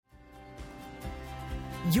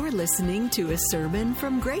You're listening to a sermon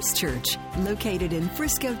from Grace Church, located in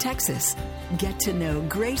Frisco, Texas. Get to know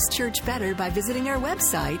Grace Church better by visiting our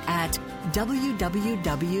website at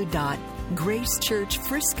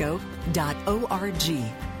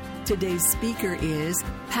www.gracechurchfrisco.org. Today's speaker is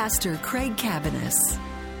Pastor Craig Cabaniss.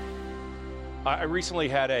 I recently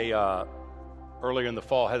had earlier in the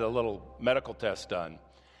fall, had a little medical test done,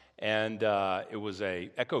 and it was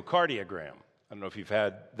a echocardiogram. I don't know if you've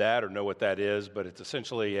had that or know what that is, but it's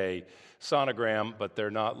essentially a sonogram, but they're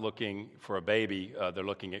not looking for a baby. They're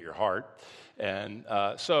looking at your heart. And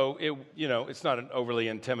so it's not an overly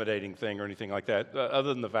intimidating thing or anything like that,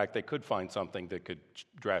 other than the fact they could find something that could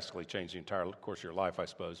drastically change the entire course of your life, I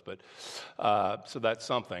suppose. But so that's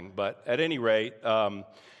something. But at any rate, I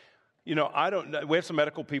don't know. We have some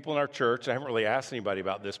medical people in our church. I haven't really asked anybody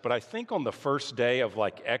about this, but I think on the first day of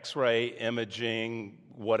like x-ray imaging,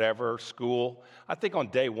 whatever, school, I think on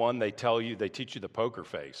day one they teach you the poker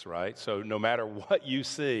face, right? So no matter what you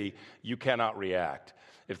see, you cannot react.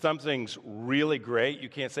 If something's really great, you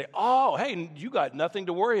can't say, oh, hey, you got nothing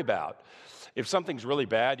to worry about. If something's really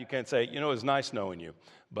bad, you can't say, it's nice knowing you,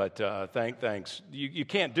 but thanks. You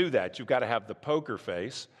can't do that. You've got to have the poker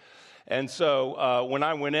face. And so when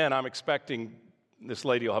I went in, I'm expecting this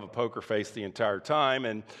lady will have a poker face the entire time.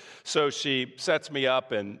 And so she sets me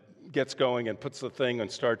up and gets going and puts the thing and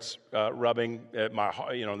starts rubbing at my,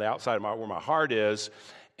 on the outside of where my heart is.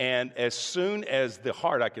 And as soon as the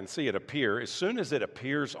heart, I can see it appear, as soon as it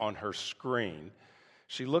appears on her screen,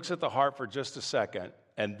 she looks at the heart for just a second,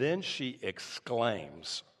 and then she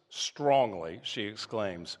exclaims, strongly,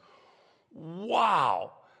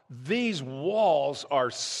 wow, these walls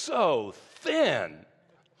are so thin.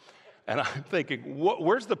 And I'm thinking,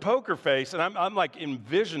 where's the poker face? And I'm like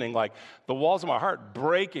envisioning like the walls of my heart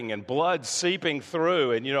breaking and blood seeping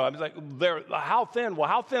through. And, I'm like, how thin? Well,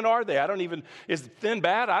 how thin are they? Is thin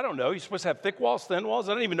bad? I don't know. You're supposed to have thick walls, thin walls?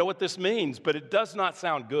 I don't even know what this means, but it does not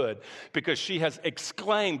sound good because she has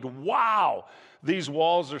exclaimed, wow, these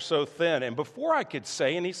walls are so thin. And before I could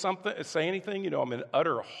say anything, I'm in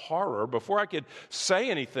utter horror. Before I could say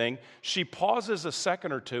anything, she pauses a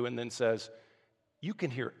second or two and then says, you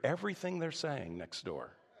can hear everything they're saying next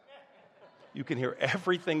door. You can hear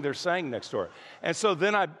everything they're saying next door. And so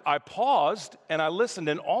then I paused and I listened,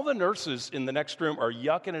 and all the nurses in the next room are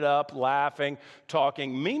yucking it up, laughing,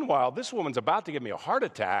 talking. Meanwhile, this woman's about to give me a heart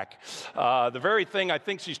attack, the very thing I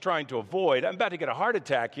think she's trying to avoid. I'm about to get a heart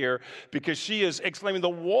attack here because she is exclaiming, the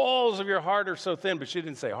walls of your heart are so thin, but she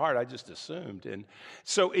didn't say heart, I just assumed. And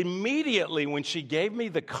so immediately when she gave me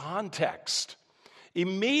the context,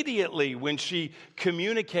 immediately when she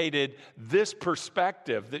communicated this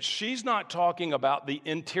perspective that she's not talking about the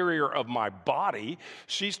interior of my body,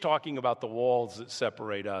 she's talking about the walls that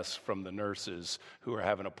separate us from the nurses who are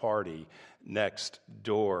having a party next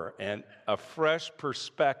door. And a fresh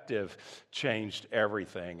perspective changed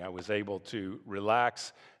everything. I was able to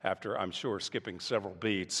relax after, I'm sure, skipping several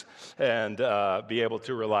beats and be able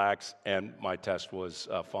to relax, and my test was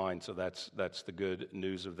fine. So that's the good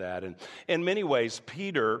news of that. And in many ways,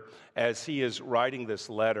 Peter, as he is writing this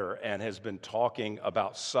letter and has been talking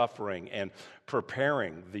about suffering and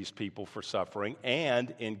preparing these people for suffering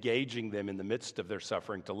and engaging them in the midst of their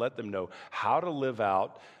suffering to let them know how to live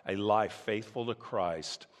out a life faithful to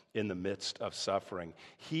Christ in the midst of suffering.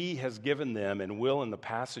 He has given them, and will in the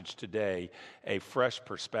passage today, a fresh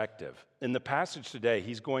perspective. In the passage today,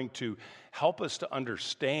 he's going to help us to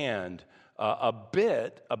understand a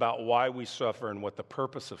bit about why we suffer and what the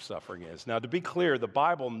purpose of suffering is. Now, to be clear, the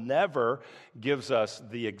Bible never gives us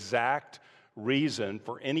the exact reason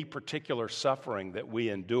for any particular suffering that we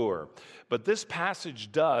endure. But this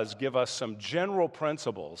passage does give us some general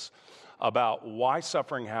principles about why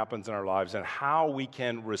suffering happens in our lives and how we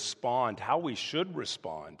can respond, how we should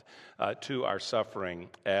respond to our suffering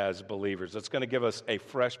as believers. It's going to give us a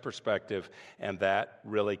fresh perspective, and that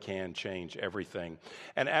really can change everything.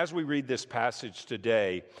 And as we read this passage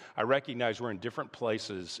today, I recognize we're in different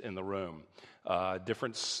places in the room,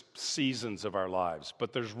 different seasons of our lives,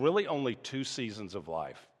 but there's really only two seasons of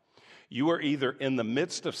life. You are either in the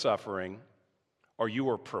midst of suffering or you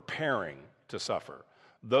are preparing to suffer.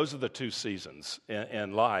 Those are the two seasons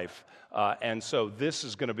in life. And so this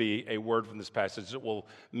is going to be a word from this passage that will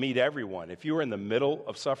meet everyone. If you are in the middle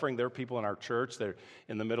of suffering, there are people in our church that are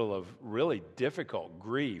in the middle of really difficult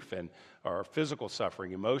grief or physical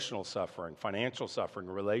suffering, emotional suffering, financial suffering,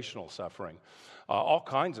 relational suffering, all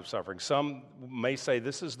kinds of suffering. Some may say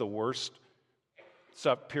this is the worst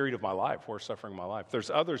period of my life, worst suffering of my life. There's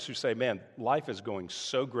others who say, man, life is going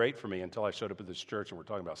so great for me until I showed up at this church and we're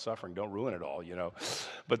talking about suffering. Don't ruin it all,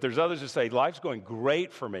 But there's others who say, life's going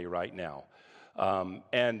great for me right now.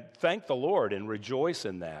 And thank the Lord and rejoice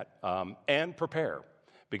in that, and prepare,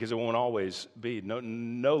 because it won't always be.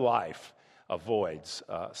 No life avoids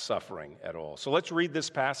suffering at all. So let's read this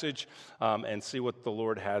passage and see what the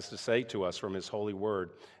Lord has to say to us from his holy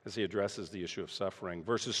word as he addresses the issue of suffering.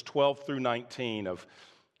 Verses 12 through 19 of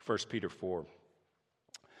 1 Peter 4.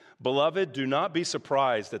 Beloved, do not be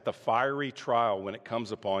surprised at the fiery trial when it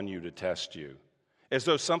comes upon you to test you, as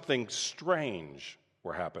though something strange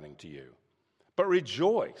were happening to you. But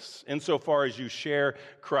rejoice insofar as you share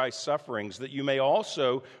Christ's sufferings, that you may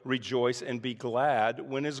also rejoice and be glad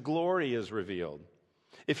when his glory is revealed.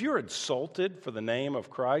 If you're insulted for the name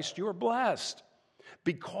of Christ, you are blessed,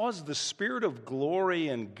 because the Spirit of glory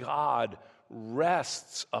and God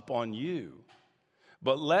rests upon you.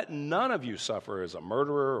 But let none of you suffer as a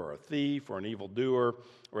murderer or a thief or an evildoer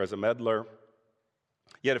or as a meddler.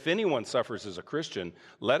 Yet if anyone suffers as a Christian,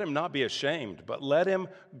 let him not be ashamed, but let him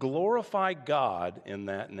glorify God in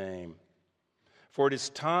that name. For it is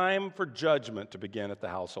time for judgment to begin at the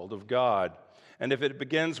household of God. And if it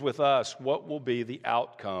begins with us, what will be the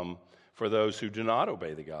outcome for those who do not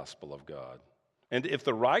obey the gospel of God? And if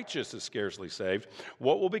the righteous is scarcely saved,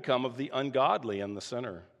 what will become of the ungodly and the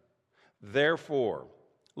sinner? Therefore,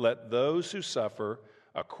 let those who suffer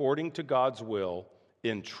according to God's will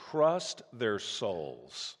entrust their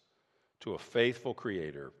souls to a faithful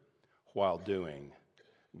Creator while doing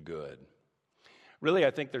good. Really,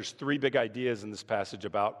 I think there's three big ideas in this passage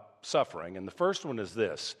about suffering. And the first one is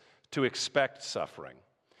this: to expect suffering.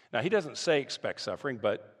 Now, he doesn't say expect suffering,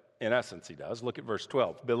 but in essence, he does. Look at verse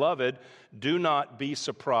 12. Beloved, do not be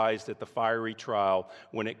surprised at the fiery trial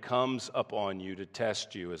when it comes upon you to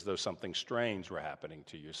test you as though something strange were happening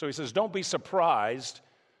to you. So he says, don't be surprised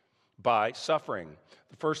by suffering.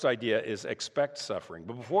 The first idea is expect suffering.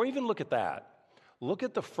 But before we even look at that, look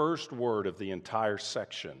at the first word of the entire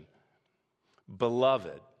section.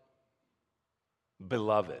 Beloved.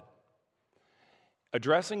 Beloved.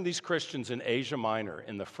 Addressing these Christians in Asia Minor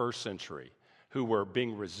in the first century, who were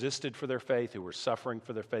being resisted for their faith, who were suffering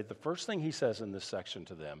for their faith, the first thing he says in this section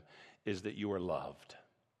to them is that you are loved.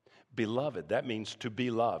 Beloved, that means to be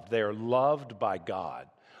loved. They are loved by God,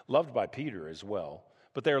 loved by Peter as well,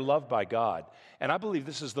 but they are loved by God. And I believe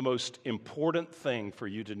this is the most important thing for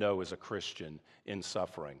you to know as a Christian in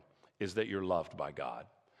suffering, is that you're loved by God.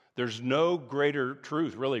 There's no greater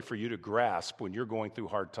truth really for you to grasp when you're going through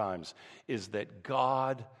hard times, is that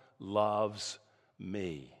God loves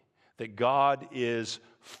me. That God is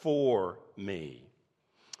for me.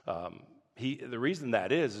 The reason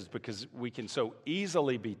that is because we can so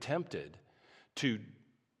easily be tempted to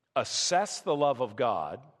assess the love of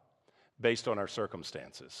God based on our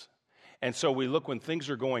circumstances. And so we look when things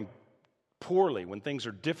are going poorly, when things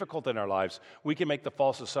are difficult in our lives, we can make the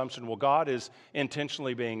false assumption, well, God is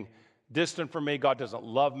intentionally being distant from me. God doesn't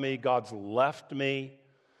love me. God's left me.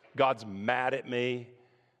 God's mad at me.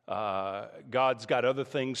 God's got other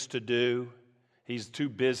things to do. He's too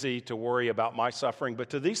busy to worry about my suffering. But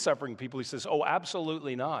to these suffering people, he says, oh,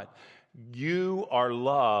 absolutely not. You are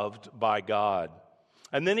loved by God.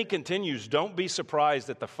 And then he continues, don't be surprised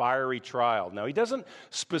at the fiery trial. Now, he doesn't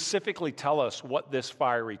specifically tell us what this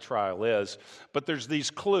fiery trial is, but there's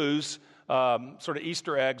these clues, sort of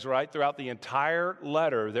Easter eggs, right? Throughout the entire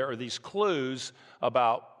letter, there are these clues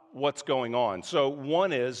about what's going on. So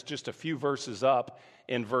one is just a few verses up.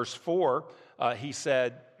 In verse 4, he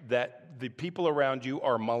said that the people around you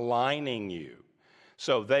are maligning you.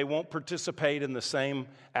 So they won't participate in the same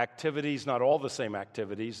activities, not all the same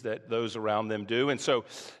activities that those around them do. And so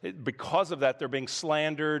because of that, they're being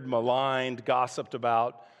slandered, maligned, gossiped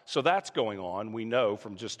about. So that's going on, we know,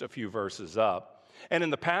 from just a few verses up. And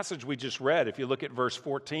in the passage we just read, if you look at verse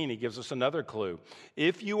 14, he gives us another clue.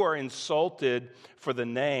 If you are insulted for the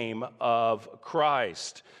name of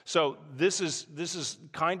Christ. So this is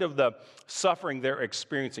kind of the suffering they're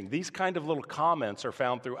experiencing. These kind of little comments are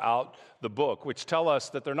found throughout the book, which tell us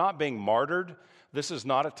that they're not being martyred. This is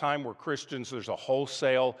not a time where Christians, there's a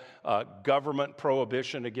wholesale government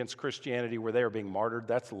prohibition against Christianity where they are being martyred.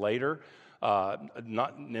 That's later.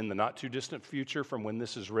 Not in the not too distant future from when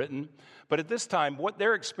this is written. But at this time, what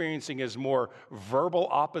they're experiencing is more verbal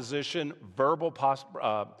opposition, verbal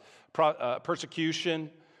persecution.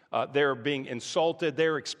 They're being insulted.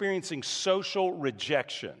 They're experiencing social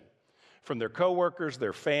rejection from their coworkers,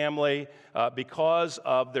 their family, because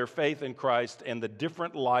of their faith in Christ and the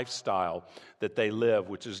different lifestyle that they live,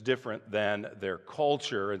 which is different than their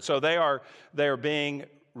culture. And so they are being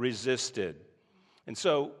resisted. And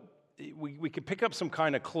so we can pick up some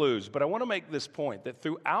kind of clues, but I want to make this point that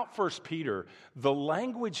throughout 1 Peter, the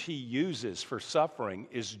language he uses for suffering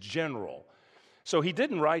is general. So he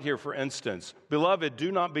didn't write here, for instance, "Beloved,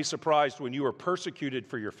 do not be surprised when you are persecuted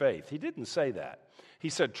for your faith." He didn't say that. He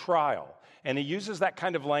said trial. And he uses that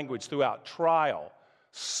kind of language throughout: trial,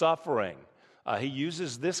 suffering. He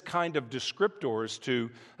uses this kind of descriptors to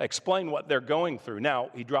explain what they're going through. Now,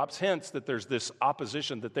 he drops hints that there's this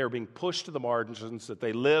opposition, that they're being pushed to the margins, that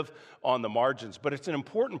they live on the margins. But it's an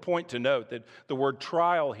important point to note that the word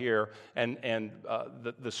trial here and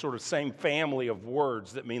the sort of same family of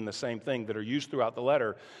words that mean the same thing that are used throughout the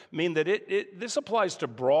letter mean that this applies to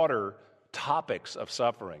broader topics of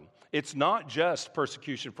suffering. It's not just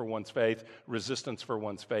persecution for one's faith, resistance for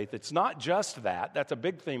one's faith. It's not just that. That's a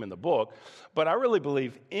big theme in the book. But I really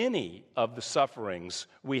believe any of the sufferings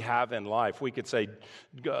we have in life, we could say,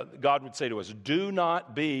 God would say to us, do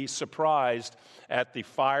not be surprised at the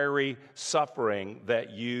fiery suffering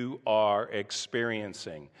that you are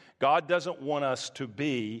experiencing. God doesn't want us to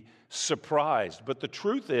be surprised. But the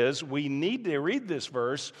truth is, we need to read this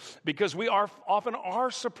verse because we often are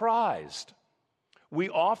surprised. We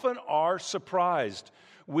often are surprised.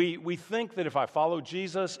 We think that if I follow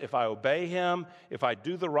Jesus, if I obey him, if I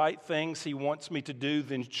do the right things he wants me to do,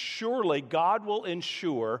 then surely God will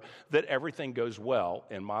ensure that everything goes well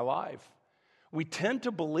in my life. We tend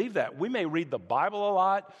to believe that. We may read the Bible a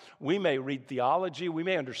lot. We may read theology. We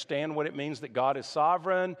may understand what it means that God is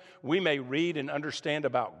sovereign. We may read and understand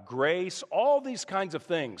about grace, all these kinds of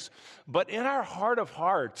things. But in our heart of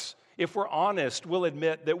hearts, if we're honest, we'll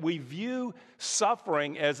admit that we view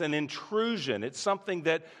suffering as an intrusion. It's something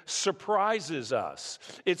that surprises us.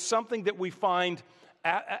 It's something that we find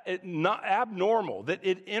not abnormal, that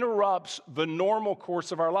it interrupts the normal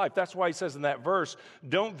course of our life. That's why he says in that verse,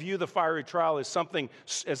 don't view the fiery trial as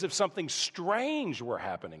if something strange were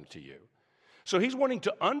happening to you. So he's wanting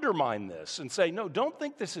to undermine this and say, no, don't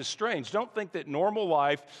think this is strange. Don't think that normal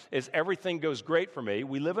life is everything goes great for me.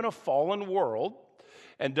 We live in a fallen world.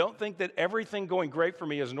 And don't think that everything going great for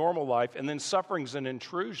me is normal life and then suffering's an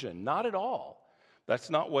intrusion. Not at all.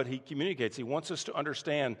 That's not what he communicates. He wants us to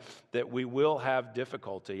understand that we will have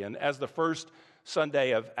difficulty. And as the first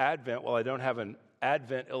Sunday of Advent, while I don't have an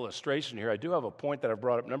Advent illustration here, I do have a point that I've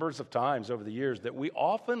brought up numbers of times over the years, that we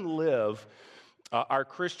often live our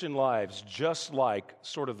Christian lives just like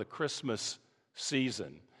sort of the Christmas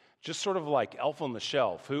season. Just sort of like Elf on the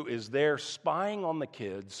Shelf, who is there spying on the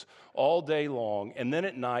kids all day long, and then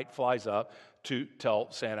at night flies up to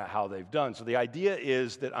tell Santa how they've done. So the idea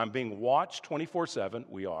is that I'm being watched 24/7.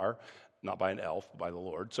 We are, not by an elf, but by the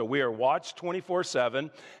Lord. So we are watched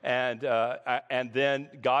 24/7, and then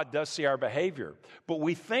God does see our behavior. But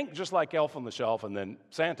we think, just like Elf on the Shelf and then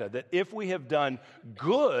Santa, that if we have done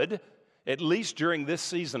good, at least during this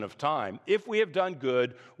season of time, if we have done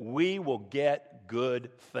good, we will get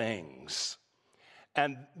good things.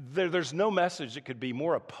 And there's no message that could be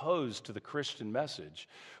more opposed to the Christian message,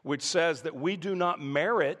 which says that we do not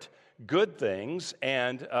merit good things,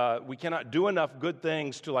 and we cannot do enough good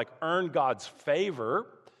things to earn God's favor.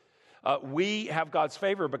 We have God's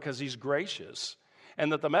favor because he's gracious.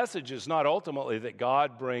 And that the message is not ultimately that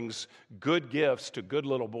God brings good gifts to good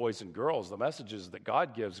little boys and girls. The message is that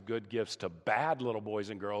God gives good gifts to bad little boys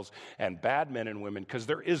and girls and bad men and women, because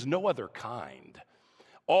there is no other kind.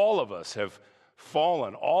 All of us have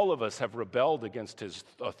fallen. All of us have rebelled against his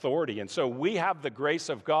authority. And so we have the grace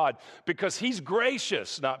of God because he's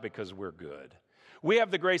gracious, not because we're good. We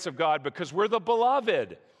have the grace of God because we're the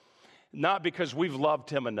beloved, not because we've loved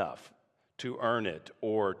him enough to earn it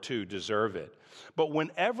or to deserve it. But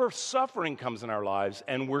whenever suffering comes in our lives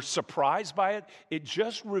and we're surprised by it, it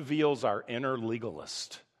just reveals our inner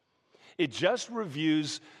legalist. It just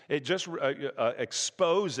exposes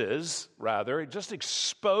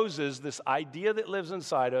this idea that lives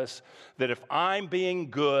inside us that if I'm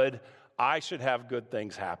being good, I should have good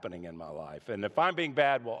things happening in my life. And if I'm being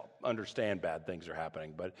bad, well, understand bad things are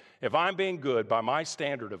happening. But if I'm being good, by my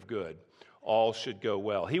standard of good, all should go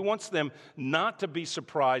well. He wants them not to be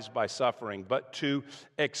surprised by suffering, but to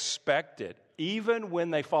expect it, even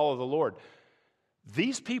when they follow the Lord.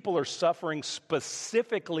 These people are suffering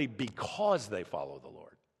specifically because they follow the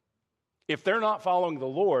Lord. If they're not following the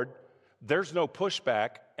Lord, there's no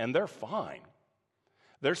pushback, and they're fine.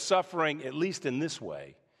 They're suffering, at least in this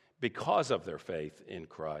way, because of their faith in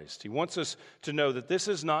Christ. He wants us to know that this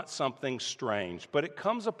is not something strange, but it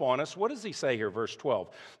comes upon us. What does he say here, verse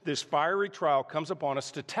 12? This fiery trial comes upon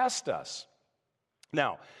us to test us.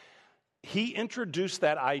 Now, he introduced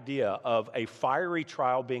that idea of a fiery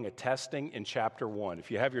trial being a testing in chapter 1.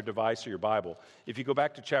 If you have your device or your Bible, if you go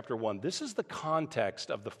back to chapter 1, this is the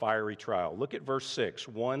context of the fiery trial. Look at verse 6,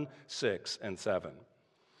 1, 6, and 7.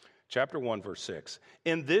 Chapter 1, verse 6.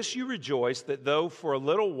 In this you rejoice, that though for a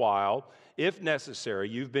little while, if necessary,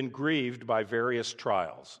 you've been grieved by various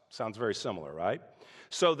trials. Sounds very similar, right?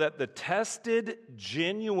 So that the tested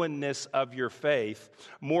genuineness of your faith,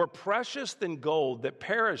 more precious than gold that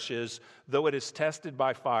perishes, though it is tested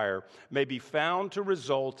by fire, may be found to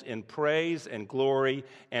result in praise and glory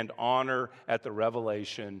and honor at the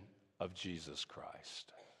revelation of Jesus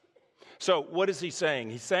Christ. So what is he saying?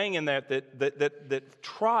 He's saying in that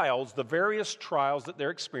trials, the various trials that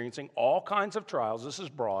they're experiencing, all kinds of trials, this is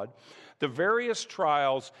broad, the various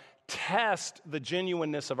trials test the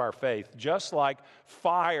genuineness of our faith, just like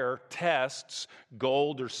fire tests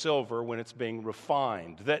gold or silver when it's being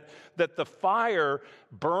refined. That the fire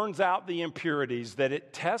burns out the impurities, that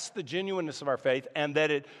it tests the genuineness of our faith, and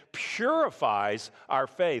that it purifies our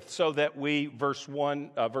faith so that we, verse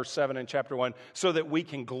 7 in chapter 1, so that we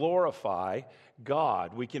can glorify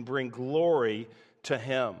God. We can bring glory to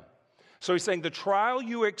Him. So he's saying the trial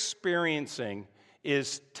you're experiencing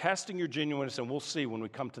is testing your genuineness, and we'll see when we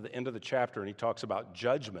come to the end of the chapter and he talks about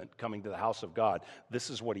judgment coming to the house of God.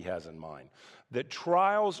 This is what he has in mind. That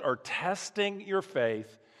trials are testing your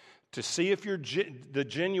faith to see if the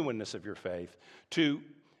genuineness of your faith,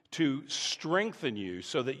 to strengthen you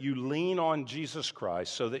so that you lean on Jesus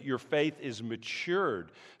Christ, so that your faith is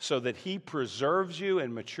matured, so that he preserves you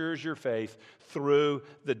and matures your faith through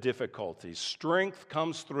the difficulties. Strength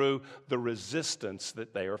comes through the resistance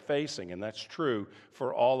that they are facing, and that's true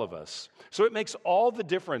for all of us. So it makes all the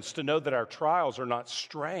difference to know that our trials are not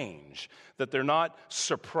strange, that they're not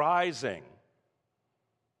surprising.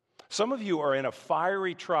 Some of you are in a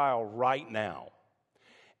fiery trial right now.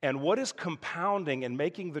 And what is compounding and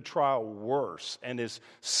making the trial worse and is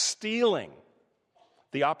stealing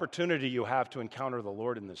the opportunity you have to encounter the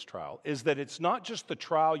Lord in this trial is that it's not just the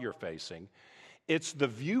trial you're facing, it's the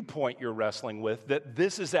viewpoint you're wrestling with that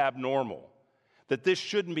this is abnormal, that this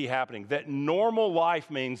shouldn't be happening, that normal life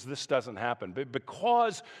means this doesn't happen. But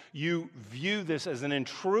because you view this as an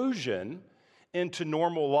intrusion into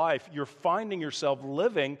normal life, you're finding yourself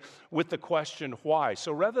living with the question, why?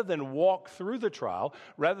 So rather than walk through the trial,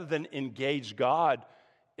 rather than engage God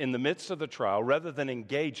in the midst of the trial, rather than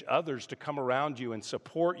engage others to come around you and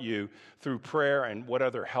support you through prayer and what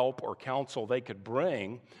other help or counsel they could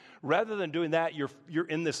bring, rather than doing that, you're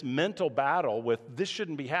in this mental battle with, this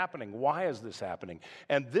shouldn't be happening. Why is this happening?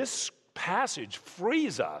 And this passage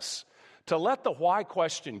frees us to let the why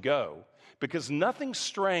question go, because nothing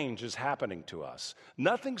strange is happening to us.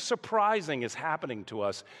 Nothing surprising is happening to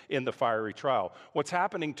us in the fiery trial. What's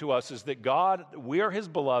happening to us is that God, we are his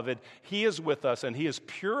beloved, he is with us, and he is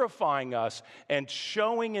purifying us and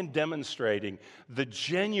showing and demonstrating the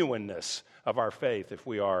genuineness of our faith if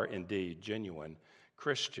we are indeed genuine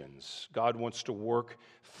Christians. God wants to work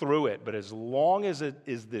through it, but as long as it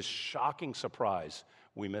is this shocking surprise,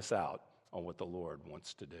 we miss out on what the Lord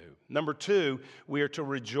wants to do. Number 2, we are to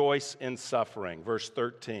rejoice in suffering. Verse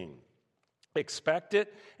 13. Expect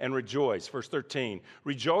it and rejoice. Verse 13.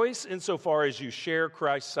 Rejoice insofar as you share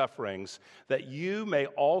Christ's sufferings, that you may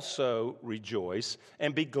also rejoice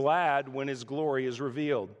and be glad when his glory is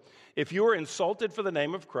revealed. If you are insulted for the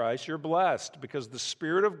name of Christ, you're blessed, because the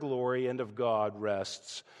Spirit of glory and of God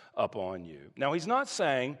rests upon you. Now, he's not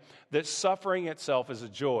saying that suffering itself is a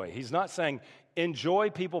joy. He's not saying enjoy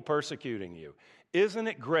people persecuting you. Isn't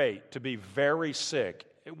it great to be very sick?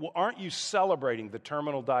 Aren't you celebrating the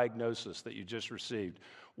terminal diagnosis that you just received?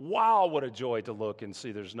 Wow, what a joy to look and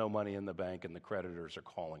see there's no money in the bank and the creditors are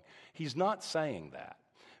calling. He's not saying that.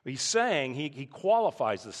 He's saying, he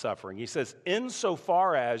qualifies the suffering. He says,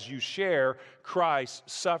 insofar as you share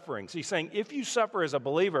Christ's sufferings. He's saying, if you suffer as a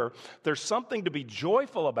believer, there's something to be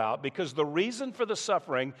joyful about, because the reason for the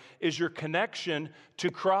suffering is your connection to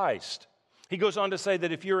Christ. He goes on to say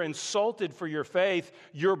that if you're insulted for your faith,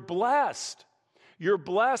 you're blessed. You're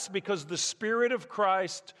blessed because the Spirit of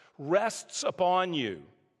Christ rests upon you.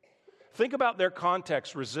 Think about their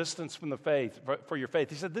context, resistance from the faith, for your faith.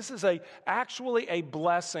 He said this is actually a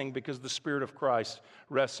blessing because the Spirit of Christ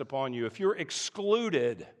rests upon you. If you're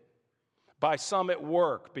excluded by some at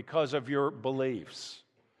work because of your beliefs,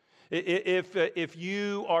 if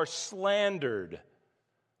you are slandered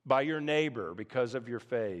by your neighbor because of your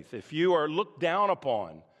faith, if you are looked down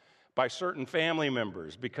upon by certain family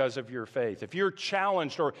members because of your faith, if you're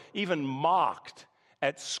challenged or even mocked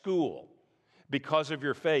at school because of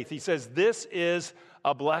your faith, he says this is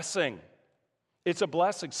a blessing. It's a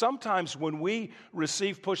blessing. Sometimes when we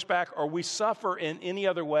receive pushback or we suffer in any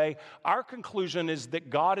other way, our conclusion is that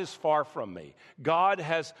God is far from me. God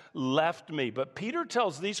has left me. But Peter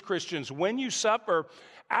tells these Christians, when you suffer,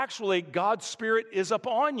 actually God's Spirit is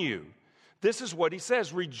upon you. This is what he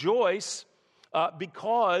says, rejoice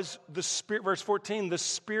because the Spirit, verse 14, the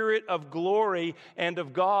Spirit of glory and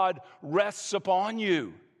of God rests upon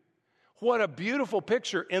you. What a beautiful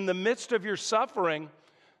picture. In the midst of your suffering,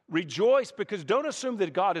 rejoice, because don't assume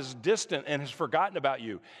that God is distant and has forgotten about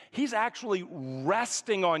you. He's actually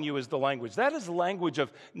resting on you is the language. That is the language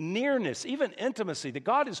of nearness, even intimacy, that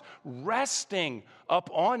God is resting up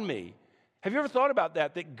on me. Have you ever thought about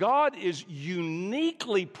that? That God is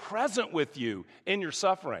uniquely present with you in your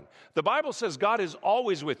suffering. The Bible says God is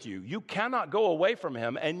always with you. You cannot go away from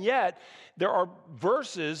him. And yet, there are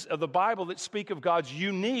verses of the Bible that speak of God's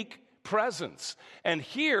unique presence. And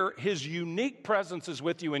here, his unique presence is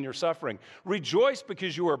with you in your suffering. Rejoice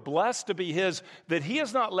because you are blessed to be his, that he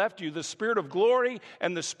has not left you. The Spirit of glory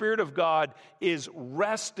and the Spirit of God is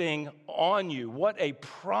resting on you. What a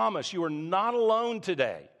promise. You are not alone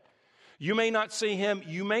today. You may not see him.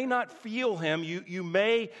 You may not feel him. You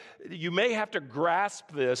may have to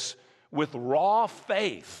grasp this with raw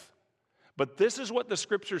faith. But this is what the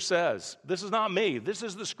Scripture says. This is not me. This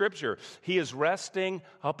is the Scripture. He is resting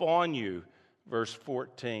upon you. Verse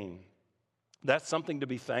 14. That's something to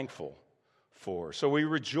be thankful for. So we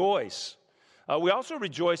rejoice. We also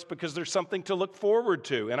rejoice because there's something to look forward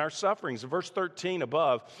to in our sufferings. In verse 13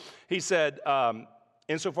 above, he said,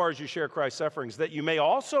 insofar as you share Christ's sufferings, that you may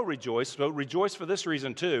also rejoice, so rejoice for this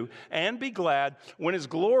reason too, and be glad when his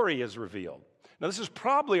glory is revealed. Now, this is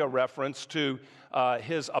probably a reference to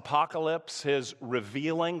his apocalypse, his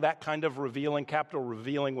revealing, that kind of revealing, capital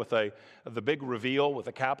revealing with the big reveal with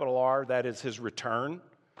a capital R, that is his return.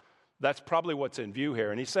 That's probably what's in view here.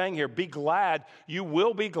 And he's saying here, be glad, you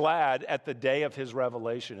will be glad at the day of his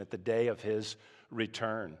revelation, at the day of his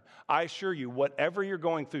return. I assure you, whatever you're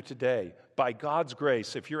going through today, by God's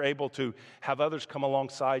grace, if you're able to have others come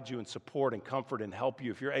alongside you and support and comfort and help you,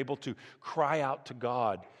 if you're able to cry out to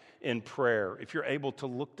God in prayer, if you're able to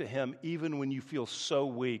look to him even when you feel so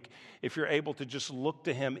weak, if you're able to just look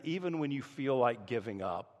to him even when you feel like giving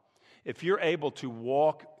up, if you're able to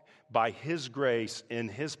walk by his grace in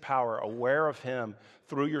his power, aware of him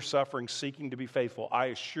through your suffering, seeking to be faithful, I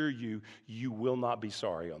assure you, you will not be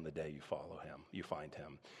sorry on the day you follow him, you find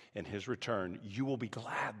him. In his return, you will be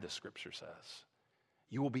glad, the Scripture says.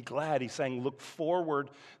 You will be glad. He's saying, look forward.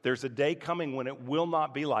 There's a day coming when it will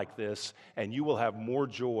not be like this, and you will have more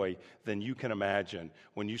joy than you can imagine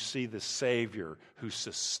when you see the Savior who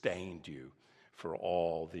sustained you for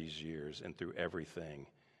all these years and through everything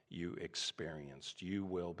you experienced. You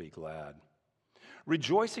will be glad.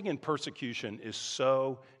 Rejoicing in persecution is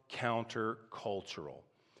so countercultural,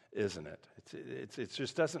 isn't it? It's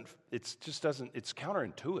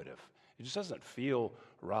counterintuitive. It just doesn't feel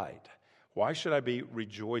right. Why should I be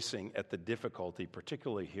rejoicing at the difficulty,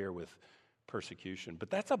 particularly here with persecution? But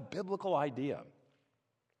that's a biblical idea.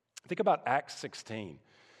 Think about Acts 16.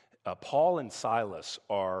 Paul and Silas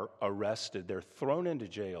are arrested. They're thrown into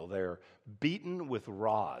jail. They're beaten with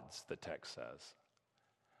rods, the text says.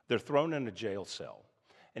 They're thrown in a jail cell.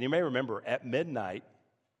 And you may remember, at midnight,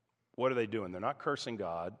 what are they doing? They're not cursing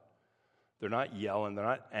God. They're not yelling. They're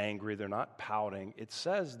not angry. They're not pouting. It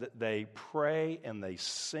says that they pray and they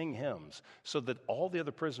sing hymns so that all the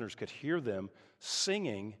other prisoners could hear them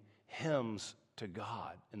singing hymns to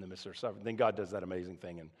God in the midst of their suffering. Then God does that amazing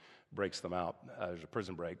thing and breaks them out. There's a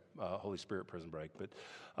prison break, Holy Spirit prison break.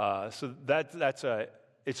 But so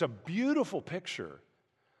it's a beautiful picture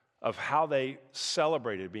of how they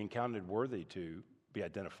celebrated being counted worthy to be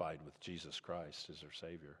identified with Jesus Christ as their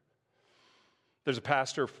Savior. There's a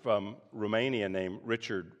pastor from Romania named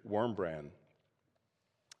Richard Wurmbrand,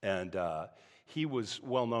 and he was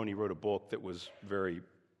well known. He wrote a book that was very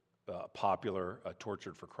popular,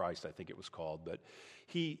 Tortured for Christ, I think it was called. But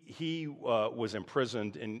he was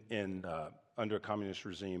imprisoned under a communist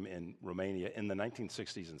regime in Romania in the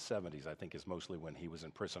 1960s and 70s, I think is mostly when he was in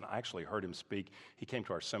prison. I actually heard him speak. He came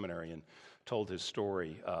to our seminary and told his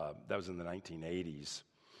story. That was in the 1980s.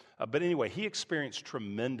 But anyway, he experienced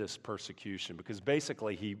tremendous persecution because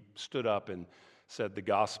basically he stood up and said the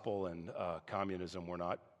gospel and communism were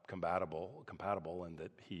not compatible, and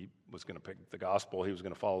that he was going to pick the gospel. He was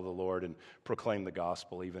going to follow the Lord and proclaim the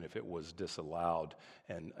gospel, even if it was disallowed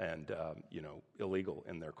and illegal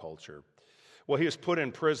in their culture. Well, he was put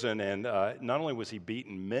in prison, and not only was he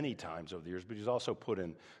beaten many times over the years, but he was also put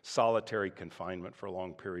in solitary confinement for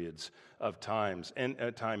long periods of time.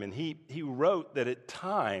 And he wrote that at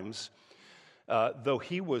times, though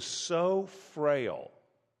he was so frail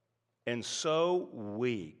and so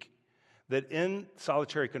weak, that in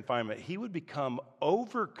solitary confinement, he would become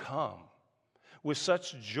overcome with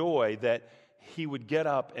such joy that he would get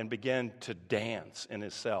up and begin to dance in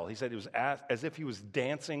his cell. He said it was as if he was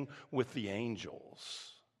dancing with the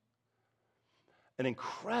angels. an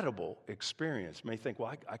incredible experience. You may think,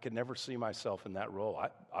 well, I could never see myself in that role.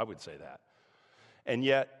 I would say that. And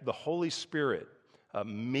yet, the Holy Spirit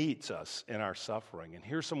meets us in our suffering. And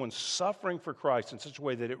here's someone suffering for Christ in such a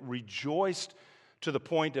way that it rejoiced to the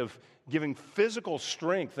point of giving physical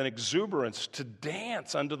strength and exuberance to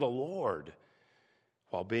dance unto the Lord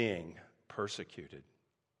while being persecuted.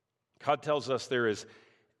 God tells us there is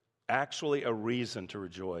actually a reason to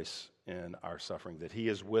rejoice in our suffering, that He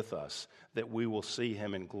is with us, that we will see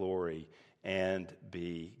Him in glory and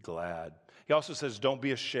be glad. He also says, don't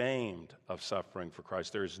be ashamed of suffering for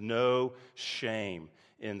Christ. There is no shame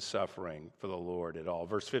in suffering for the Lord at all.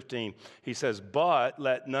 Verse 15, he says, but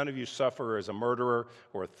let none of you suffer as a murderer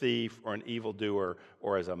or a thief or an evildoer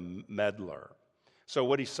or as a meddler. So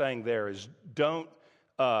what he's saying there is don't,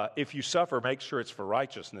 if you suffer, make sure it's for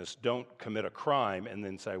righteousness. Don't commit a crime and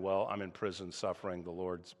then say, well, I'm in prison suffering, the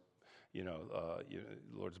Lord's,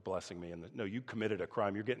 Lord's blessing me. No, you committed a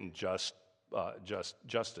crime. You're getting just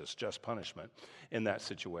punishment in that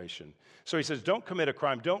situation. So he says, don't commit a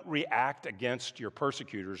crime. Don't react against your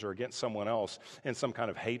persecutors or against someone else in some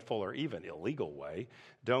kind of hateful or even illegal way.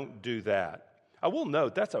 Don't do that. I will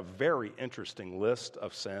note that's a very interesting list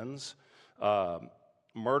of sins.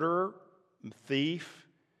 Murderer, thief.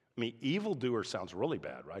 I mean, evildoer sounds really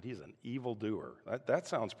bad, right? He's an evildoer. That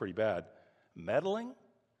sounds pretty bad. Meddling?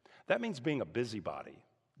 That means being a busybody,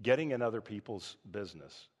 getting in other people's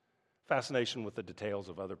business. Fascination with the details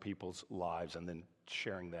of other people's lives and then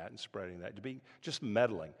sharing that and spreading that. To be just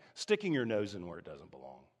meddling, sticking your nose in where it doesn't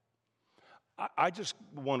belong. I just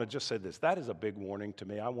want to just say this. That is a big warning to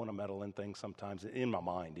me. I want to meddle in things sometimes in my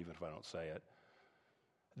mind, even if I don't say it.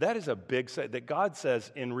 That is a big say that God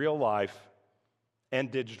says in real life and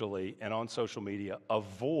digitally and on social media,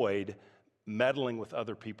 avoid meddling with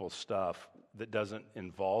other people's stuff that doesn't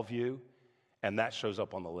involve you. And that shows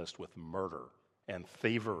up on the list with murder and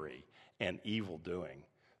thievery and evil doing.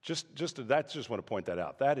 Just want to point that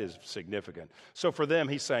out. That is significant. So for them,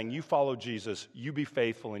 he's saying, you follow Jesus, you be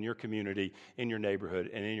faithful in your community, in your neighborhood,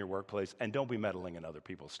 and in your workplace, and don't be meddling in other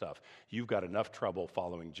people's stuff. You've got enough trouble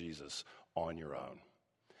following Jesus on your own.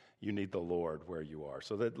 You need the Lord where you are.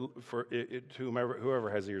 So that for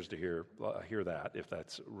whoever has ears to hear that, if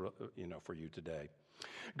that's for you today.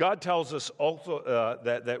 God tells us also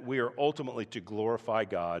that we are ultimately to glorify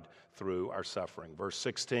God through our suffering. Verse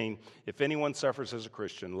 16, if anyone suffers as a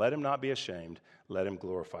Christian, let him not be ashamed, let him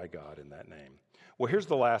glorify God in that name. Well, here's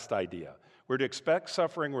the last idea. We're to expect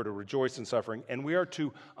suffering, we're to rejoice in suffering, and we are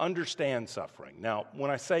to understand suffering. Now, when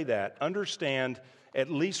I say that, understand at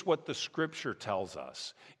least what the Scripture tells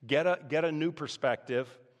us. Get a new perspective,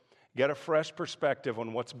 get a fresh perspective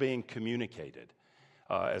on what's being communicated.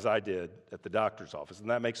 As I did at the doctor's office, and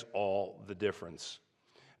that makes all the difference.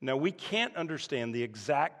 Now, we can't understand the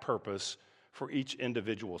exact purpose for each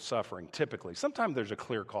individual suffering, typically. Sometimes there's a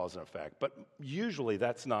clear cause and effect, but usually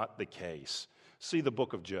that's not the case. See the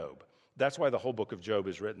book of Job. That's why the whole book of Job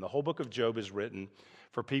is written. The whole book of Job is written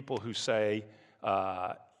for people who say,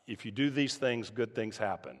 if you do these things, good things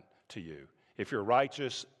happen to you. If you're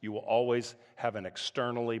righteous, you will always have an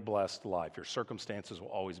externally blessed life. Your circumstances will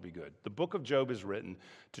always be good. The book of Job is written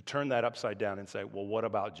to turn that upside down and say, well, what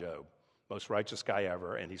about Job? Most righteous guy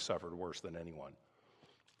ever, and he suffered worse than anyone.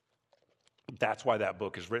 That's why that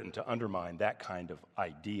book is written, to undermine that kind of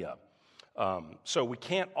idea. So we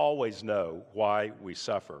can't always know why we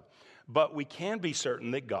suffer, but we can be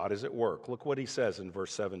certain that God is at work. Look what he says in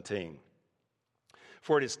verse 17.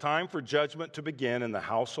 For it is time for judgment to begin in the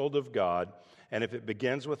household of God, and if it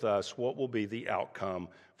begins with us, what will be the outcome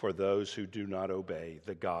for those who do not obey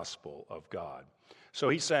the gospel of God? So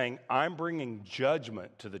he's saying, I'm bringing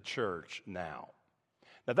judgment to the church now.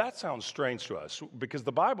 Now that sounds strange to us, because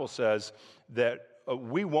the Bible says that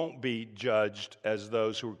we won't be judged as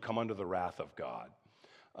those who come under the wrath of God.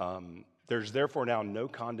 There's therefore now no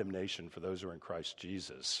condemnation for those who are in Christ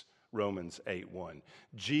Jesus, Romans 8:1.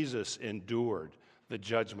 Jesus endured the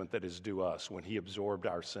judgment that is due us when he absorbed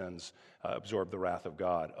our sins, absorbed the wrath of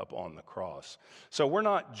God up on the cross. So we're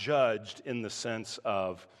not judged in the sense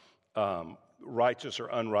of righteous or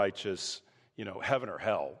unrighteous, heaven or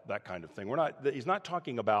hell, that kind of thing. He's not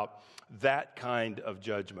talking about that kind of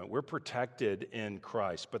judgment. We're protected in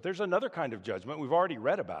Christ. But there's another kind of judgment. We've already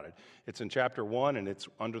read about it. It's in chapter 1, and it's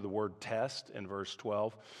under the word test in verse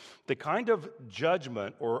 12. The kind of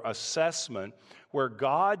judgment or assessment where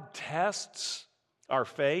God tests our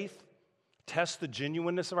faith, tests the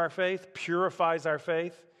genuineness of our faith, purifies our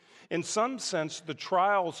faith. In some sense, the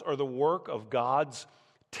trials are the work of God's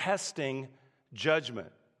testing judgment.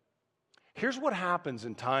 Here's what happens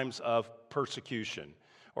in times of persecution.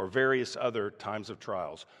 or various other times of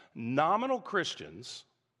trials. Nominal Christians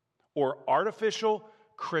or artificial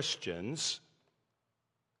Christians,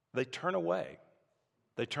 they turn away.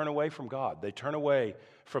 They turn away from God. They turn away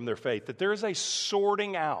from their faith. That there is a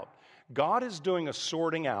sorting out. God is doing a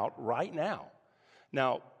sorting out right now.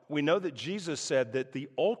 Now, we know that Jesus said that the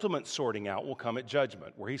ultimate sorting out will come at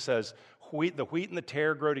judgment, where he says, the wheat and the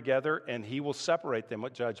tare grow together, and he will separate them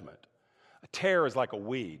at judgment. A tare is like a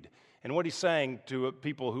weed. And what he's saying to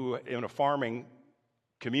people who in a farming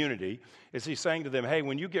community is he's saying to them, hey,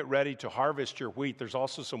 when you get ready to harvest your wheat, there's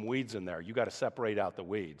also some weeds in there. You got to separate out the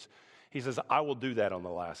weeds. He says, I will do that on the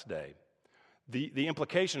last day. The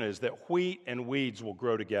implication is that wheat and weeds will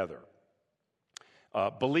grow together.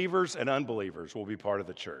 Believers and unbelievers will be part of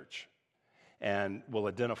the church and will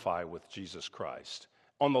identify with Jesus Christ.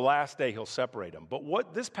 On the last day, he'll separate them. But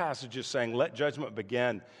what this passage is saying, let judgment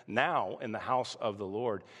begin now in the house of the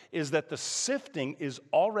Lord, is that the sifting is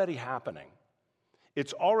already happening.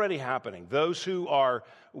 It's already happening. Those who are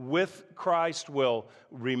with Christ will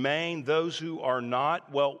remain. Those who are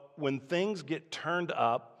not, well, when things get turned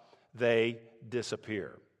up, they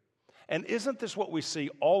disappear. And isn't this what we see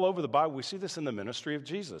all over the Bible? We see this in the ministry of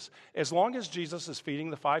Jesus. As long as Jesus is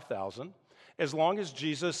feeding the 5,000, as long as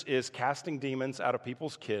Jesus is casting demons out of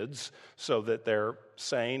people's kids so that they're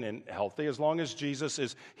sane and healthy, as long as Jesus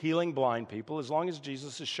is healing blind people, as long as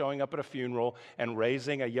Jesus is showing up at a funeral and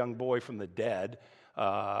raising a young boy from the dead,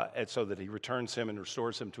 and so that he returns him and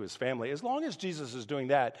restores him to his family, as long as Jesus is doing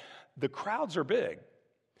that, the crowds are big.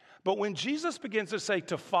 But when Jesus begins to say,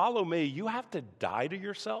 to follow me, you have to die to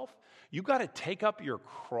yourself. You got to take up your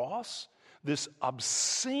cross, this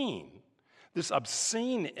obscene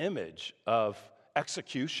image of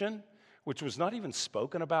execution, which was not even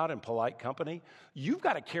spoken about in polite company. You've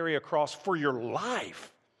got to carry a cross for your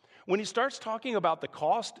life. When he starts talking about the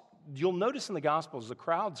cost, you'll notice in the Gospels, the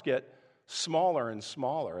crowds get smaller and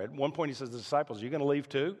smaller. At one point he says to the disciples, are you going to leave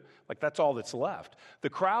too? Like that's all that's left. The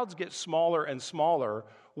crowds get smaller and smaller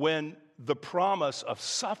when the promise of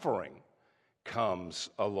suffering comes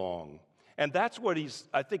along. And that's what he's,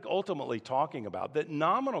 I think, ultimately talking about, that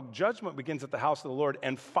nominal judgment begins at the house of the Lord,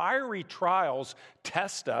 and fiery trials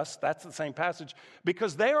test us, that's the same passage,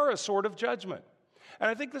 because they are a sort of judgment. And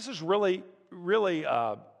I think this is really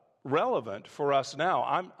relevant for us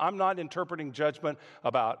now. I'm not interpreting judgment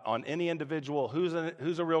on any individual, who's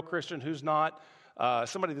a real Christian, who's not.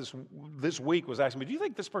 Somebody this week was asking me, do you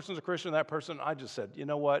think this person's a Christian, that person? I just said, you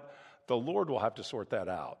know what? The Lord will have to sort that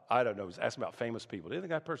out. I don't know. He was asking about famous people. Do you think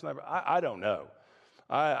that person? I don't know.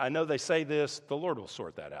 I know they say this. The Lord will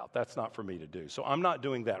sort that out. That's not for me to do. So I'm not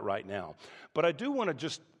doing that right now. But I do want to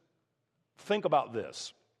just think about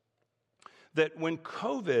this, that when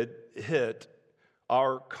COVID hit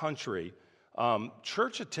our country,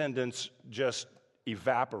 church attendance just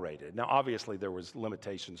evaporated. Now, obviously, there was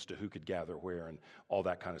limitations to who could gather where and all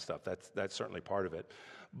that kind of stuff. That's certainly part of it.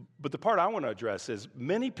 But the part I want to address is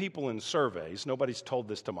many people in surveys, nobody's told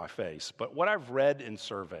this to my face, but what I've read in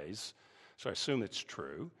surveys, so I assume it's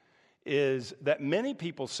true, is that many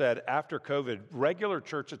people said after COVID, regular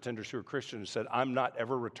church attenders who are Christians said, I'm not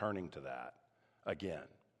ever returning to that again.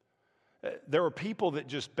 There were people that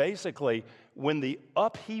just basically, when the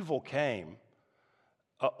upheaval came,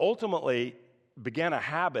 ultimately began a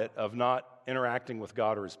habit of not interacting with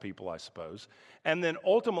God or his people, I suppose, and then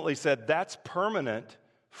ultimately said, that's permanent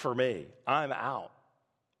for me. I'm out.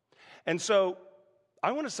 And so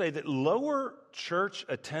I want to say that lower church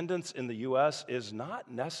attendance in the U.S. is not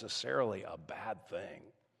necessarily a bad thing.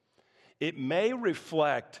 It may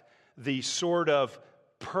reflect the sort of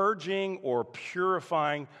purging or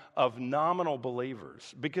purifying of nominal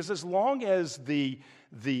believers, because as long as the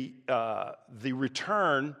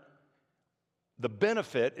return, the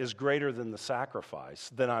benefit is greater than the sacrifice,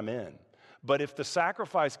 then I'm in. But if the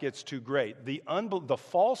sacrifice gets too great, the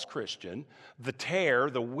false Christian, the tare,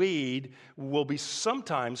 the weed, will be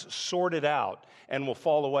sometimes sorted out and will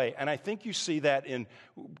fall away. And I think you see that in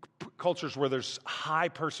cultures where there's high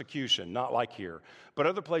persecution, not like here, but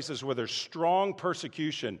other places where there's strong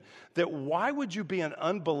persecution, that why would you be an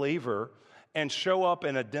unbeliever and show up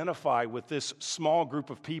and identify with this small group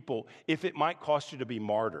of people if it might cost you to be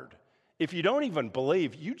martyred? If you don't even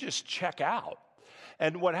believe, you just check out.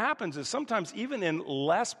 And what happens is sometimes even in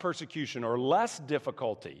less persecution or less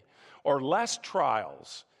difficulty or less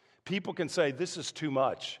trials, people can say, this is too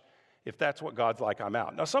much. If that's what God's like, I'm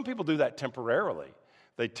out. Now, some people do that temporarily.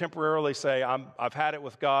 They temporarily say, I've had it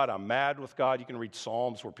with God. I'm mad with God. You can read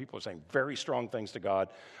Psalms where people are saying very strong things to God.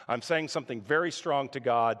 I'm saying something very strong to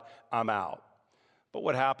God. I'm out. But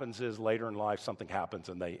what happens is later in life, something happens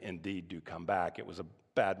and they indeed do come back. It was a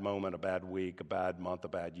bad moment, a bad week, a bad month, a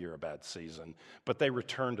bad year, a bad season. But they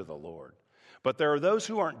return to the Lord. But there are those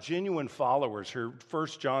who aren't genuine followers who 1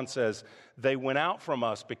 John says they went out from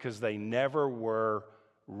us because they never were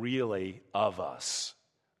really of us.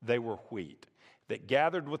 They were wheat that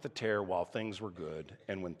gathered with the tare while things were good,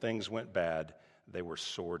 and when things went bad, they were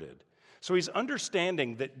sorted. So he's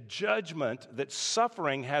understanding that judgment, that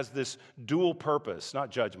suffering has this dual purpose,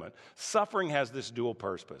 not judgment. Suffering has this dual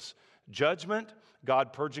purpose. Judgment,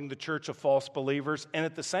 God purging the church of false believers, and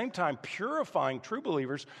at the same time purifying true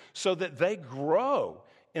believers so that they grow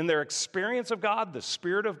in their experience of God, the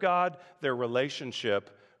Spirit of God, their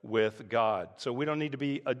relationship with God. So we don't need to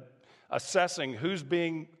be assessing who's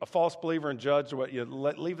being a false believer and judged.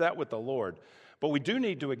 Leave that with the Lord. But we do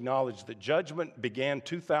need to acknowledge that judgment began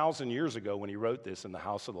 2,000 years ago when he wrote this in the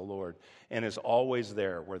house of the Lord and is always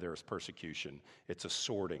there where there is persecution. It's a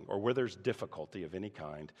sorting, or where there's difficulty of any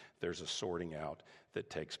kind, there's a sorting out that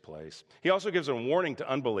takes place. He also gives a warning to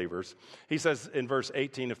unbelievers. He says in verse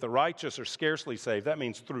 18, if the righteous are scarcely saved, that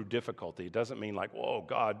means through difficulty. It doesn't mean like, whoa,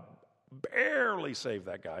 God barely saved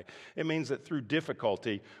that guy. It means that through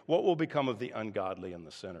difficulty, what will become of the ungodly and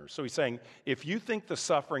the sinners? So he's saying, if you think the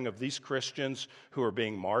suffering of these Christians who are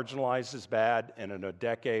being marginalized is bad, and in a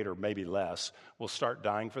decade or maybe less will start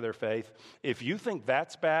dying for their faith, if you think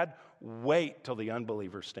that's bad, wait till the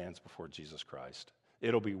unbeliever stands before Jesus Christ.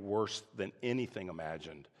 It'll be worse than anything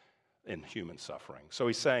imagined in human suffering. So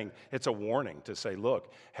he's saying it's a warning to say,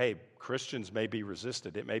 look, hey, Christians may be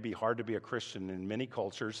resisted. It may be hard to be a Christian in many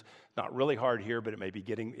cultures. Not really hard here, but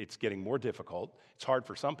it's getting more difficult. It's hard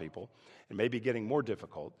for some people. It may be getting more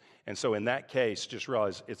difficult. And so in that case, just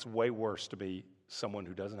realize it's way worse to be someone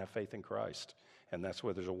who doesn't have faith in Christ. And that's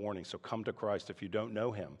where there's a warning. So come to Christ. If you don't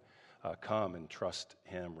know him, come and trust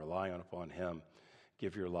him, rely upon him.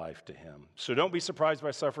 Give your life to him. So don't be surprised by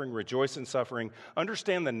suffering. Rejoice in suffering.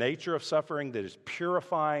 Understand the nature of suffering, that is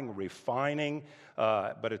purifying, refining,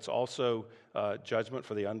 but it's also judgment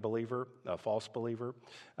for the unbeliever, false believer.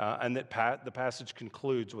 And that the passage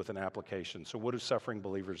concludes with an application. So what do suffering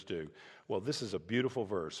believers do? Well, this is a beautiful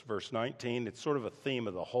verse. Verse 19, it's sort of a theme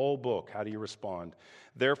of the whole book. How do you respond?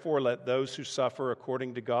 Therefore, let those who suffer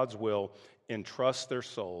according to God's will entrust their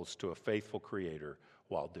souls to a faithful Creator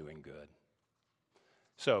while doing good.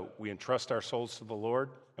 So we entrust our souls to the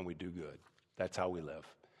Lord, and we do good. That's how we live.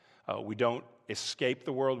 We don't escape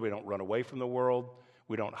the world. We don't run away from the world.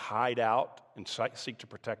 We don't hide out and seek to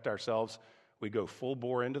protect ourselves. We go full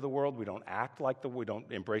bore into the world. We don't act like we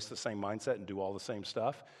don't embrace the same mindset and do all the same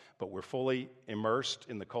stuff, but we're fully immersed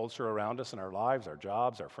in the culture around us in our lives, our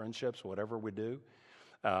jobs, our friendships, whatever we do.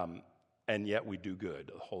 And yet we do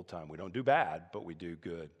good the whole time. We don't do bad, but we do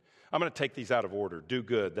good. I'm going to take these out of order. Do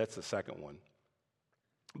good, that's the second one.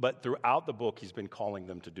 But throughout the book, he's been calling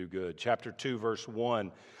them to do good. Chapter 2, verse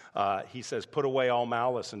 1, he says, put away all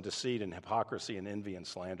malice and deceit and hypocrisy and envy and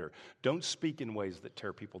slander. Don't speak in ways that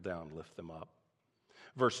tear people down, lift them up.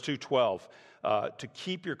 Verse 2:12, to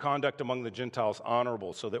keep your conduct among the Gentiles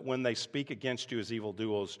honorable, so that when they speak against you as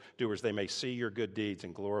evildoers, they may see your good deeds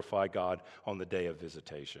and glorify God on the day of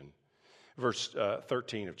visitation. Verse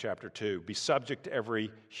 13 of chapter 2, be subject to every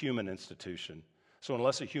human institution. So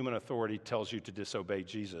unless a human authority tells you to disobey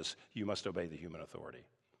Jesus, you must obey the human authority,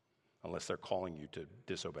 unless they're calling you to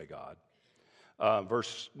disobey God.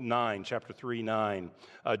 Verse 9, chapter 3:9,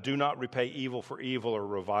 do not repay evil for evil or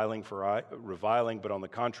reviling for reviling, but on the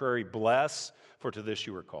contrary, bless, for to this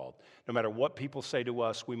you were called. No matter what people say to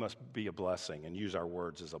us, we must be a blessing and use our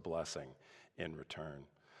words as a blessing in return.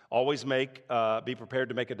 Always be prepared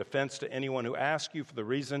to make a defense to anyone who asks you for the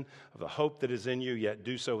reason of the hope that is in you, yet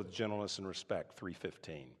do so with gentleness and respect,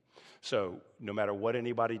 3:15. So no matter what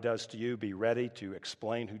anybody does to you, be ready to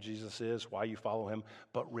explain who Jesus is, why you follow him,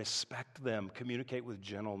 but respect them. Communicate with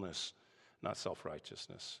gentleness, not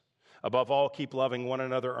self-righteousness. Above all, keep loving one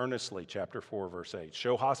another earnestly, chapter 4, verse 8.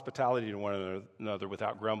 Show hospitality to one another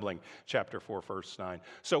without grumbling, chapter 4, verse 9.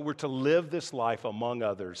 So we're to live this life among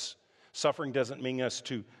others. Suffering doesn't mean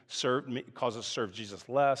cause us to serve Jesus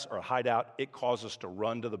less or hide out. It causes us to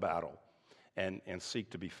run to the battle and seek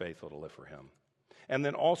to be faithful to live for him. And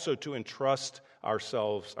then also to entrust our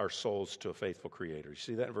souls to a faithful Creator. You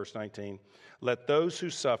see that in verse 19? Let those who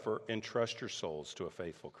suffer entrust your souls to a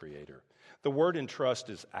faithful Creator. The word entrust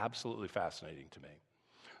is absolutely fascinating to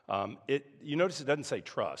me. You notice it doesn't say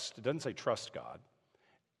trust. It doesn't say trust God.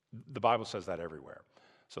 The Bible says that everywhere.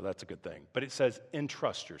 So that's a good thing. But it says,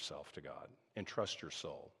 entrust yourself to God. Entrust your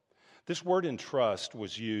soul. This word entrust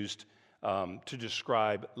was used to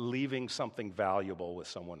describe leaving something valuable with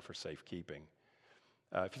someone for safekeeping.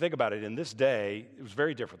 If you think about it, in this day, it was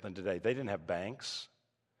very different than today. They didn't have banks.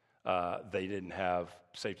 They didn't have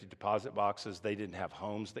safety deposit boxes. They didn't have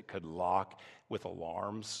homes that could lock with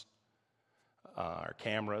alarms or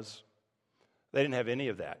cameras. They didn't have any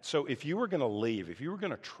of that. So if you were going to leave, if you were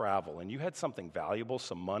going to travel, and you had something valuable,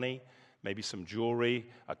 some money, maybe some jewelry,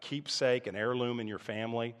 a keepsake, an heirloom in your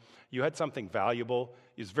family, you had something valuable,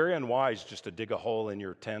 it's very unwise just to dig a hole in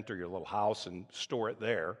your tent or your little house and store it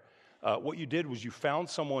there. What you did was you found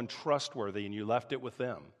someone trustworthy and you left it with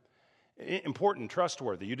them. Important,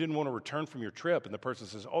 trustworthy. You didn't want to return from your trip, and the person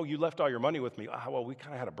says, "Oh, you left all your money with me." Well, we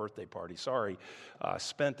kind of had a birthday party. Sorry,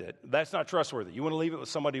 spent it. That's not trustworthy. You want to leave it with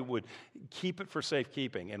somebody who would keep it for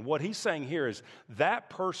safekeeping. And what he's saying here is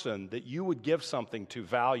that person that you would give something to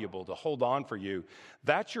valuable to hold on for you,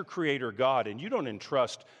 that's your creator God, and you don't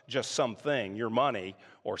entrust just something, your money,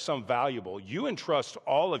 or some valuable. You entrust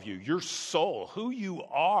all of you, your soul, who you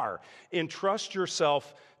are. Entrust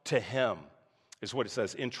yourself to him. Is what it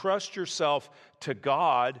says. Entrust yourself to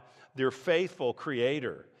God, their faithful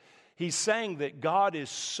creator. He's saying that God is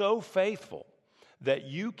so faithful that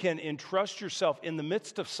you can entrust yourself in the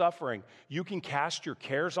midst of suffering. You can cast your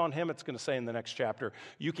cares on him. It's going to say in the next chapter,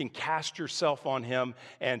 you can cast yourself on him,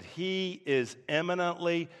 and he is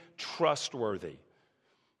eminently trustworthy.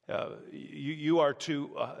 You are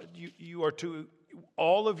to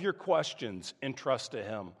all of your questions entrust to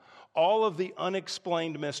him. All of the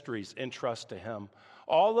unexplained mysteries, entrust to him.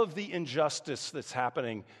 All of the injustice that's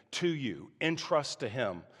happening to you, entrust to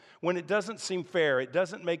him. When it doesn't seem fair, it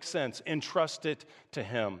doesn't make sense, entrust it to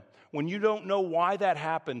him. When you don't know why that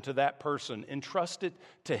happened to that person, entrust it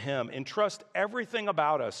to him. Entrust everything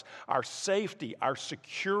about us, our safety, our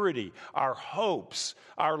security, our hopes,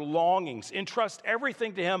 our longings. Entrust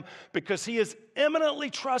everything to him because he is eminently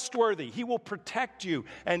trustworthy. He will protect you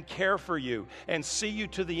and care for you and see you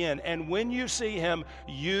to the end. And when you see him,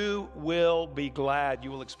 you will be glad.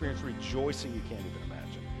 You will experience rejoicing you can't even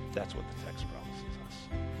imagine. That's what the text promises us.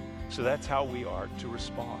 So that's how we are to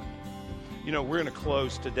respond. You know, we're going to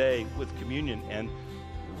close today with communion, and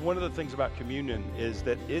one of the things about communion is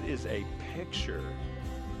that it is a picture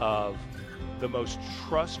of the most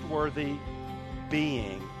trustworthy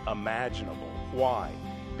being imaginable. Why?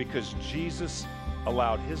 Because Jesus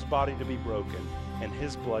allowed his body to be broken and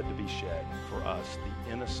his blood to be shed for us,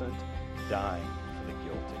 the innocent dying for the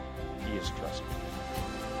guilty. He is trustworthy.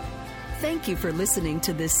 Thank you for listening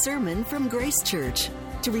to this sermon from Grace Church.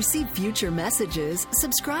 To receive future messages,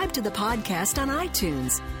 subscribe to the podcast on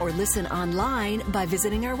iTunes or listen online by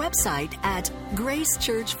visiting our website at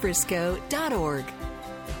gracechurchfrisco.org.